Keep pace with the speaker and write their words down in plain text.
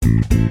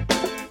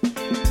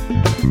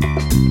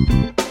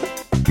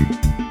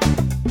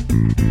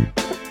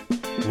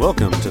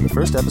Welcome to the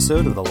first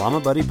episode of the Llama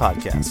Buddy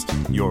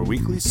podcast, your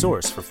weekly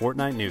source for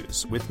Fortnite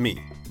news with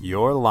me,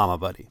 your Llama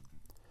Buddy.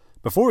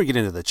 Before we get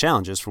into the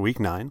challenges for Week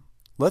 9,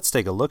 let's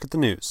take a look at the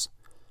news.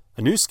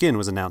 A new skin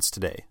was announced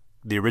today,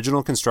 the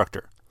Original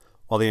Constructor.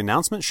 While the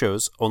announcement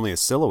shows only a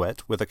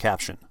silhouette with a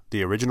caption,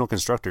 the Original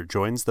Constructor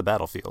joins the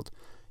battlefield,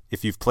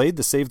 if you've played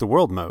the Save the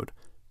World mode,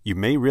 you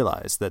may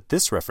realize that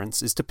this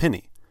reference is to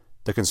Penny,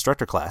 the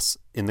Constructor class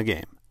in the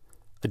game.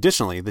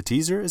 Additionally, the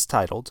teaser is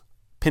titled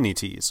Penny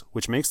Tease,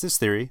 which makes this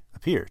theory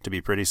appear to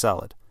be pretty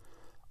solid.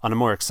 On a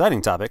more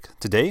exciting topic,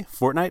 today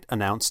Fortnite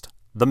announced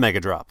the Mega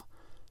Drop.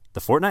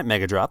 The Fortnite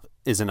Mega Drop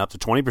is an up to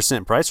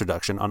 20% price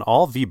reduction on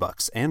all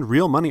V-Bucks and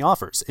real money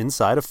offers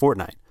inside of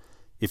Fortnite,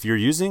 if you're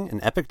using an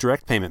Epic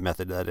direct payment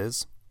method, that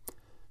is.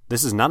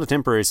 This is not a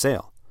temporary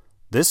sale.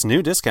 This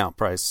new discount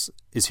price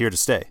is here to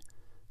stay.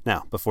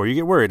 Now, before you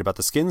get worried about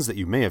the skins that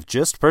you may have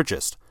just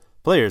purchased,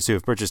 players who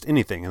have purchased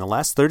anything in the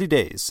last 30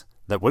 days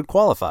that would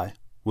qualify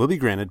will be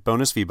granted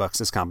bonus V-Bucks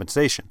as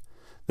compensation.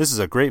 This is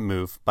a great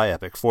move by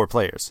Epic for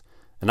players,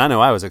 and I know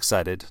I was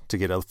excited to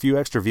get a few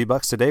extra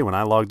V-Bucks today when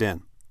I logged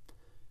in.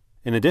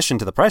 In addition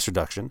to the price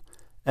reduction,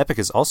 Epic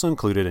has also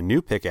included a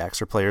new pickaxe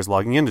for players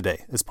logging in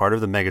today as part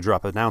of the Mega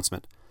Drop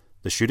announcement.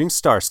 The Shooting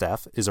Star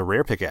Staff is a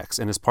rare pickaxe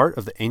and is part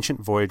of the Ancient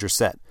Voyager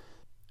set.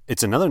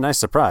 It's another nice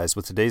surprise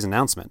with today's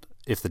announcement,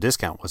 if the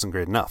discount wasn't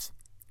great enough.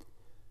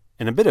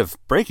 In a bit of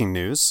breaking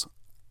news,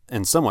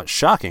 and somewhat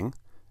shocking,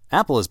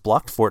 Apple has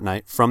blocked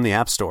Fortnite from the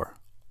App Store.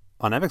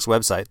 On Epic's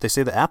website, they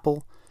say that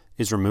Apple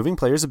is removing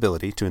players'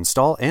 ability to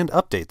install and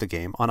update the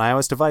game on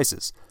iOS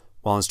devices,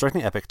 while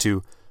instructing Epic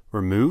to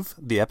remove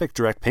the Epic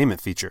direct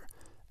payment feature.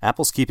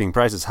 Apple's keeping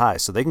prices high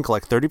so they can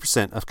collect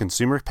 30% of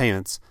consumer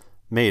payments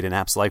made in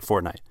apps like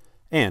Fortnite,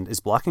 and is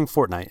blocking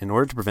Fortnite in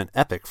order to prevent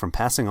Epic from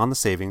passing on the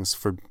savings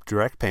for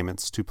direct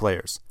payments to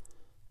players.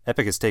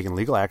 Epic has taken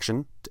legal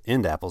action to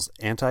end Apple's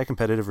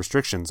anti-competitive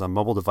restrictions on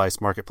mobile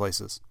device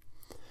marketplaces.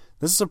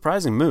 This is a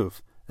surprising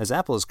move, as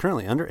Apple is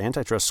currently under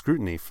antitrust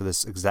scrutiny for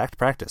this exact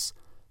practice,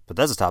 but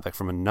that's a topic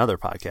from another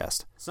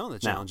podcast. Some of the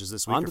challenges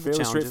this week are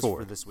fairly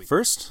straightforward.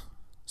 First,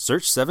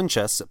 search 7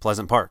 chests at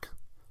Pleasant Park.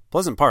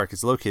 Pleasant Park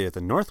is located at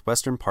the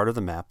northwestern part of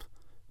the map,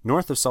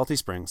 north of Salty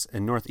Springs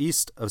and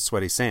northeast of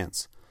Sweaty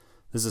Sands.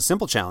 This is a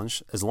simple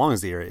challenge as long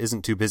as the area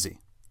isn't too busy.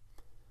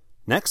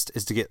 Next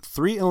is to get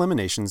 3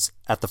 eliminations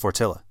at the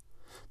Fortilla.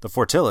 The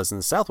Fortilla is in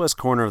the southwest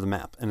corner of the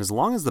map, and as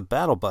long as the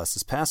battle bus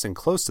is passing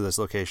close to this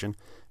location,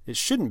 it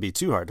shouldn't be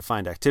too hard to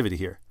find activity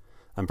here.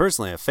 I'm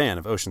personally a fan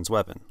of Ocean's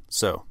Weapon,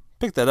 so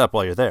pick that up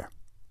while you're there.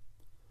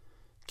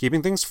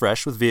 Keeping things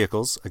fresh with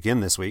vehicles, again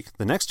this week,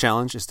 the next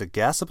challenge is to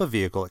gas up a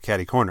vehicle at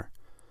Catty Corner.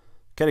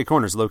 Catty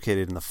Corner is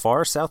located in the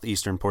far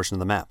southeastern portion of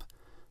the map.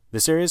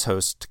 This area is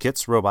host to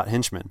Kit's robot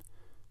henchmen,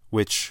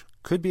 which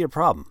could be a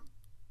problem.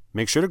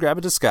 Make sure to grab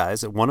a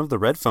disguise at one of the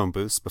red phone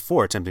booths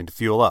before attempting to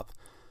fuel up.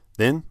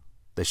 Then,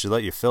 they should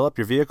let you fill up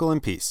your vehicle in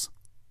peace.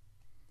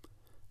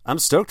 I'm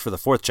stoked for the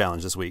 4th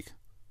challenge this week.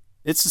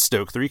 It's to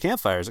stoke 3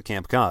 campfires at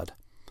Camp Cod.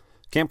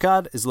 Camp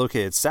Cod is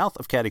located south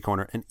of Catty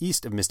Corner and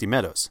east of Misty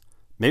Meadows.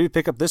 Maybe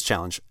pick up this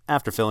challenge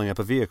after filling up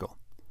a vehicle.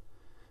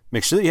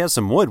 Make sure that you have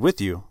some wood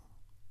with you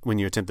when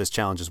you attempt this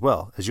challenge as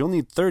well, as you'll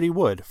need 30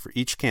 wood for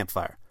each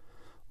campfire.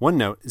 One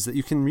note is that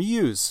you can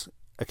reuse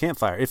a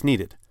campfire if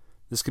needed.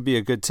 This could be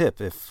a good tip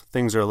if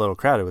things are a little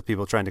crowded with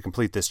people trying to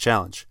complete this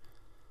challenge.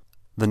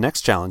 The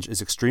next challenge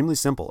is extremely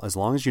simple as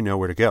long as you know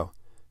where to go.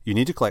 You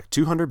need to collect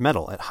 200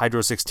 metal at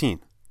Hydro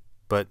 16.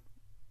 But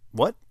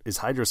what is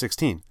Hydro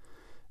 16?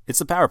 It's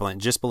the power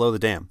plant just below the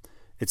dam.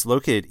 It's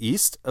located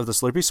east of the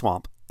Slurpy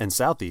Swamp and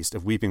southeast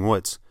of Weeping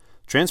Woods.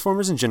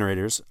 Transformers and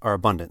generators are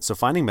abundant, so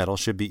finding metal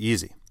should be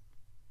easy.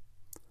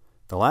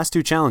 The last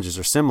 2 challenges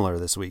are similar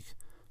this week.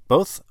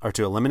 Both are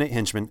to eliminate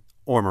henchmen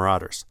or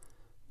marauders.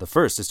 The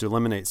first is to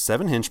eliminate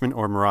 7 henchmen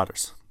or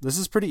marauders. This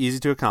is pretty easy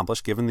to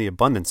accomplish given the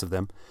abundance of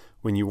them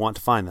when you want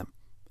to find them.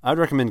 I would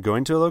recommend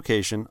going to a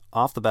location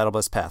off the battle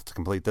bus path to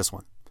complete this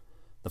one.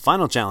 The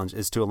final challenge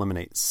is to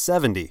eliminate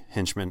 70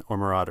 henchmen or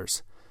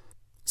marauders.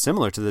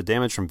 Similar to the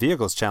damage from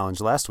vehicles challenge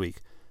last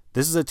week,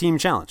 this is a team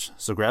challenge,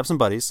 so grab some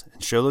buddies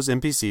and show those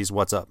NPCs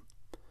what's up.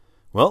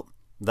 Well,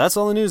 that's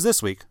all the news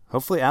this week.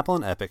 Hopefully Apple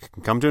and Epic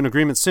can come to an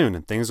agreement soon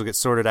and things will get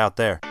sorted out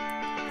there.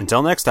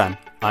 Until next time,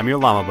 I'm your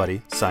Llama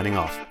Buddy, signing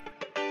off.